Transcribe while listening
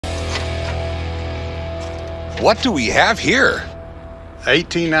What do we have here?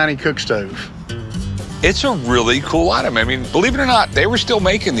 1890 cook stove. It's a really cool item. I mean, believe it or not, they were still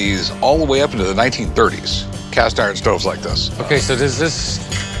making these all the way up into the 1930s. Cast iron stoves like this. Okay, so does this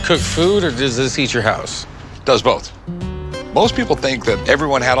cook food or does this heat your house? Does both. Most people think that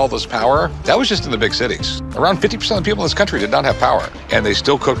everyone had all this power. That was just in the big cities. Around 50% of the people in this country did not have power, and they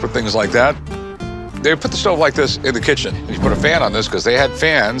still cooked with things like that. They would put the stove like this in the kitchen, and you put a fan on this because they had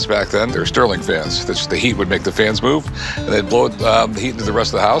fans back then. They were Stirling fans. The heat would make the fans move, and they'd blow the heat into the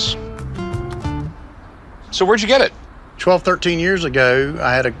rest of the house. So where'd you get it? 12, 13 years ago,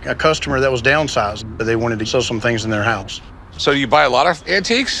 I had a customer that was downsizing, but they wanted to sell some things in their house. So you buy a lot of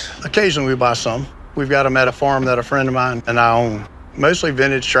antiques? Occasionally we buy some. We've got them at a farm that a friend of mine and I own. Mostly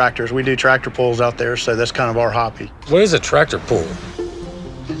vintage tractors. We do tractor pulls out there, so that's kind of our hobby. What is a tractor pull?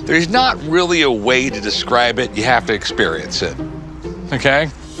 There's not really a way to describe it. You have to experience it, okay?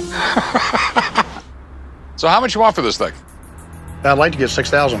 So how much you want for this thing? I'd like to get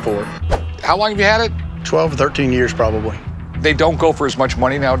 $6,000 for it. How long have you had it? 12 or 13 years probably. They don't go for as much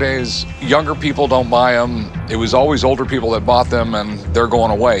money nowadays. Younger people don't buy them. It was always older people that bought them, and they're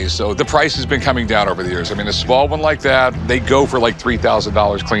going away. So the price has been coming down over the years. I mean, a small one like that, they go for like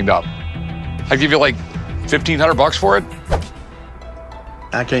 $3,000 cleaned up. I give you like $1,500 for it.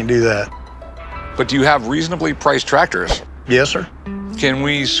 I can't do that. But do you have reasonably priced tractors? Yes, sir. Can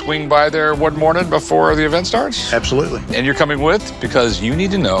we swing by there one morning before the event starts? Absolutely. And you're coming with? Because you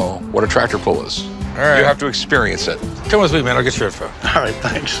need to know what a tractor pull is. All right. You have to experience it. Come with me, man. I'll get your info. All right,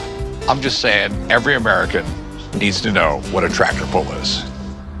 thanks. I'm just saying, every American needs to know what a tractor pull is.